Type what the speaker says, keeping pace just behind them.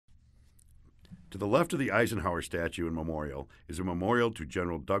To the left of the Eisenhower statue and memorial is a memorial to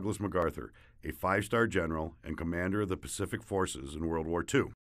General Douglas MacArthur, a five-star general and commander of the Pacific Forces in World War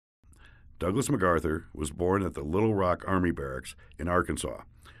II. Douglas MacArthur was born at the Little Rock Army Barracks in Arkansas,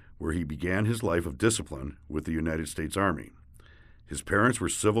 where he began his life of discipline with the United States Army. His parents were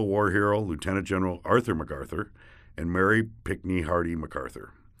Civil War hero Lieutenant General Arthur MacArthur and Mary Pinkney Hardy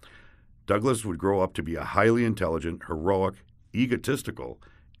MacArthur. Douglas would grow up to be a highly intelligent, heroic, egotistical,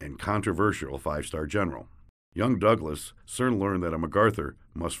 and controversial five-star general. Young Douglas soon learned that a MacArthur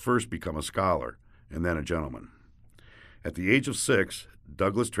must first become a scholar and then a gentleman. At the age of 6,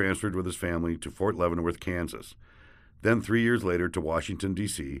 Douglas transferred with his family to Fort Leavenworth, Kansas. Then 3 years later to Washington,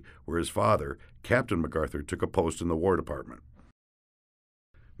 D.C., where his father, Captain MacArthur, took a post in the War Department.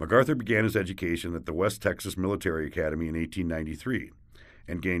 MacArthur began his education at the West Texas Military Academy in 1893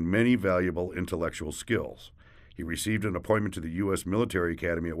 and gained many valuable intellectual skills. He received an appointment to the U.S. Military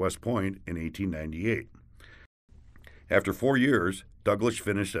Academy at West Point in 1898. After 4 years, Douglas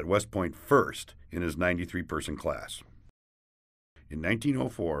finished at West Point first in his 93-person class. In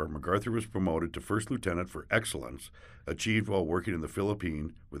 1904, MacArthur was promoted to first lieutenant for excellence achieved while working in the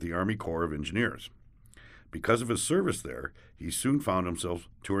Philippines with the Army Corps of Engineers. Because of his service there, he soon found himself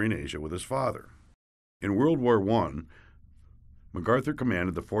touring Asia with his father. In World War I, MacArthur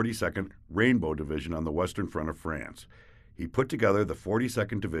commanded the 42nd Rainbow Division on the western front of France. He put together the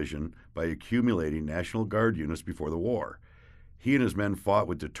 42nd Division by accumulating National Guard units before the war. He and his men fought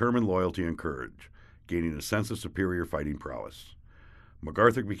with determined loyalty and courage, gaining a sense of superior fighting prowess.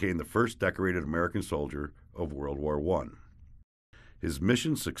 MacArthur became the first decorated American soldier of World War I. His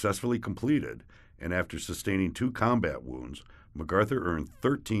mission successfully completed, and after sustaining 2 combat wounds, MacArthur earned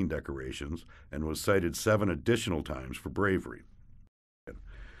 13 decorations and was cited 7 additional times for bravery.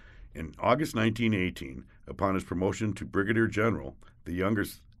 In August 1918, upon his promotion to Brigadier General, the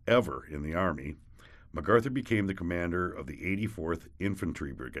youngest ever in the Army, MacArthur became the commander of the 84th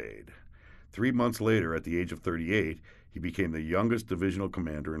Infantry Brigade. 3 months later, at the age of 38, he became the youngest divisional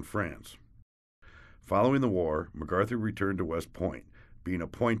commander in France. Following the war, MacArthur returned to West Point, being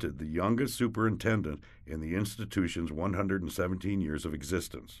appointed the youngest superintendent in the institution's 117 years of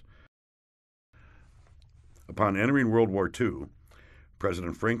existence. Upon entering World War II,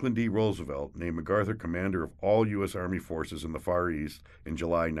 President Franklin D. Roosevelt named MacArthur commander of all U.S. Army forces in the Far East in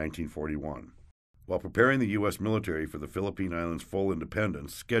July 1941. While preparing the U.S. military for the Philippine Islands' full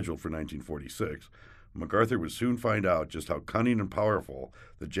independence, scheduled for 1946, MacArthur would soon find out just how cunning and powerful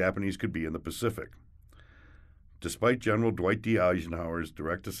the Japanese could be in the Pacific. Despite General Dwight D. Eisenhower's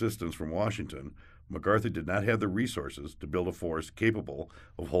direct assistance from Washington, MacArthur did not have the resources to build a force capable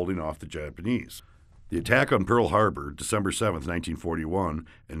of holding off the Japanese. The attack on Pearl Harbor, December 7, 1941,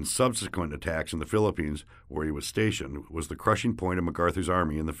 and subsequent attacks in the Philippines, where he was stationed, was the crushing point of MacArthur's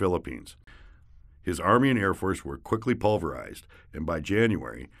army in the Philippines. His Army and Air Force were quickly pulverized, and by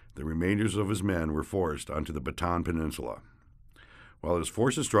January, the remainders of his men were forced onto the Bataan Peninsula. While his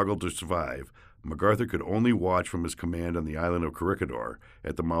forces struggled to survive, MacArthur could only watch from his command on the island of Corregidor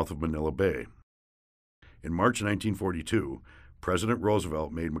at the mouth of Manila Bay. In March 1942, President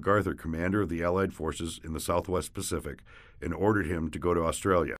Roosevelt made MacArthur commander of the Allied forces in the Southwest Pacific and ordered him to go to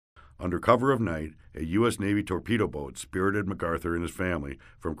Australia. Under cover of night, a U.S. Navy torpedo boat spirited MacArthur and his family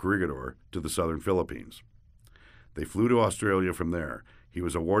from Corregidor to the southern Philippines. They flew to Australia from there. He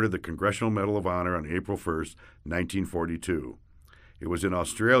was awarded the Congressional Medal of Honor on April 1, 1942. It was in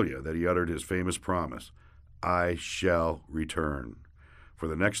Australia that he uttered his famous promise, "I shall return." For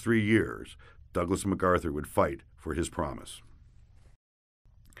the next 3 years, Douglas MacArthur would fight for his promise.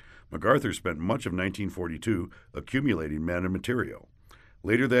 MacArthur spent much of 1942 accumulating men and material.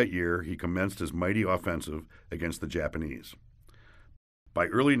 Later that year, he commenced his mighty offensive against the Japanese. By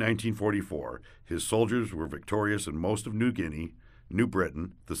early 1944, his soldiers were victorious in most of New Guinea, New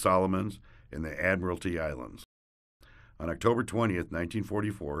Britain, the Solomons, and the Admiralty Islands. On October 20,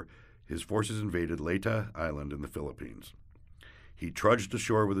 1944, his forces invaded Leyte Island in the Philippines. He trudged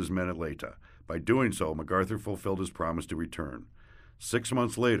ashore with his men at Leyte. By doing so, MacArthur fulfilled his promise to return. 6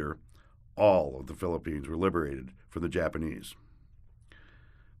 months later, all of the Philippines were liberated from the Japanese.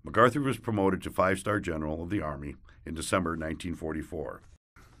 MacArthur was promoted to 5-star General of the Army in December 1944.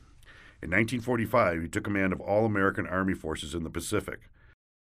 In 1945, he took command of all American Army forces in the Pacific.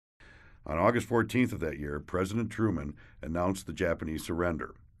 On August 14th of that year, President Truman announced the Japanese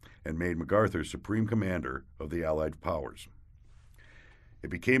surrender and made MacArthur supreme commander of the Allied powers.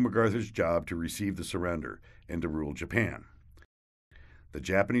 It became MacArthur's job to receive the surrender and to rule Japan. The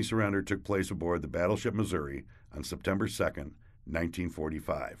Japanese surrender took place aboard the battleship Missouri on September 2nd,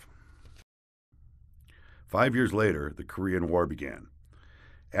 1945. 5 years later, the Korean War began.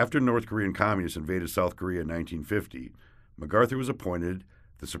 After North Korean communists invaded South Korea in 1950, MacArthur was appointed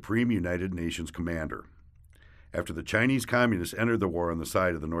the Supreme United Nations Commander. After the Chinese communists entered the war on the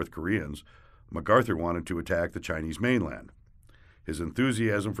side of the North Koreans, MacArthur wanted to attack the Chinese mainland. His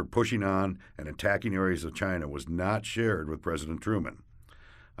enthusiasm for pushing on and attacking areas of China was not shared with President Truman.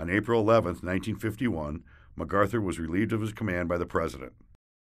 On April 11, 1951, MacArthur was relieved of his command by the President.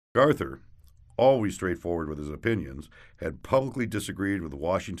 MacArthur, always straightforward with his opinions, had publicly disagreed with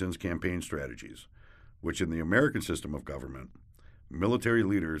Washington's campaign strategies, which in the American system of government, military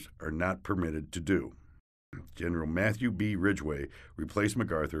leaders are not permitted to do. General Matthew B. Ridgway replaced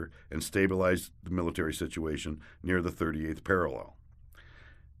MacArthur and stabilized the military situation near the 38th parallel.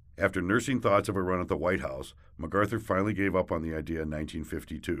 After nursing thoughts of a run at the White House, MacArthur finally gave up on the idea in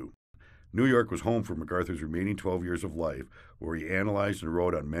 1952. New York was home for MacArthur's remaining 12 years of life, where he analyzed and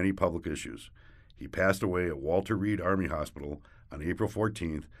wrote on many public issues. He passed away at Walter Reed Army Hospital on April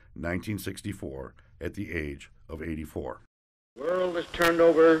 14, 1964, at the age of 84. The world has turned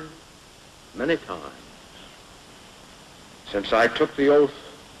over many times since I took the oath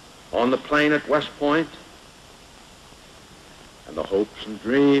on the plain at West Point, and the hopes and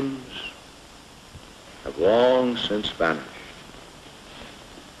dreams have long since vanished.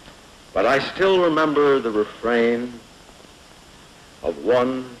 But I still remember the refrain of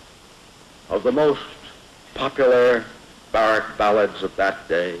one of the most popular barrack ballads of that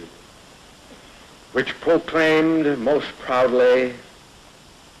day, which proclaimed most proudly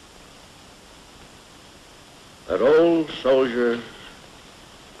that old soldiers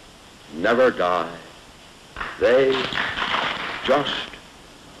never die. They just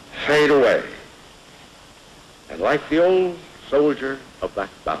fade away. And like the old soldier of that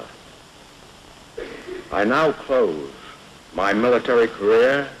ballad, I now close my military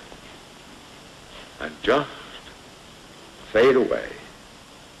career and just fade away.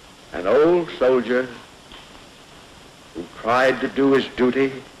 An old soldier who tried to do his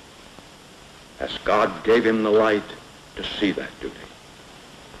duty as God gave him the light to see that duty.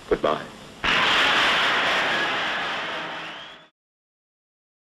 Goodbye.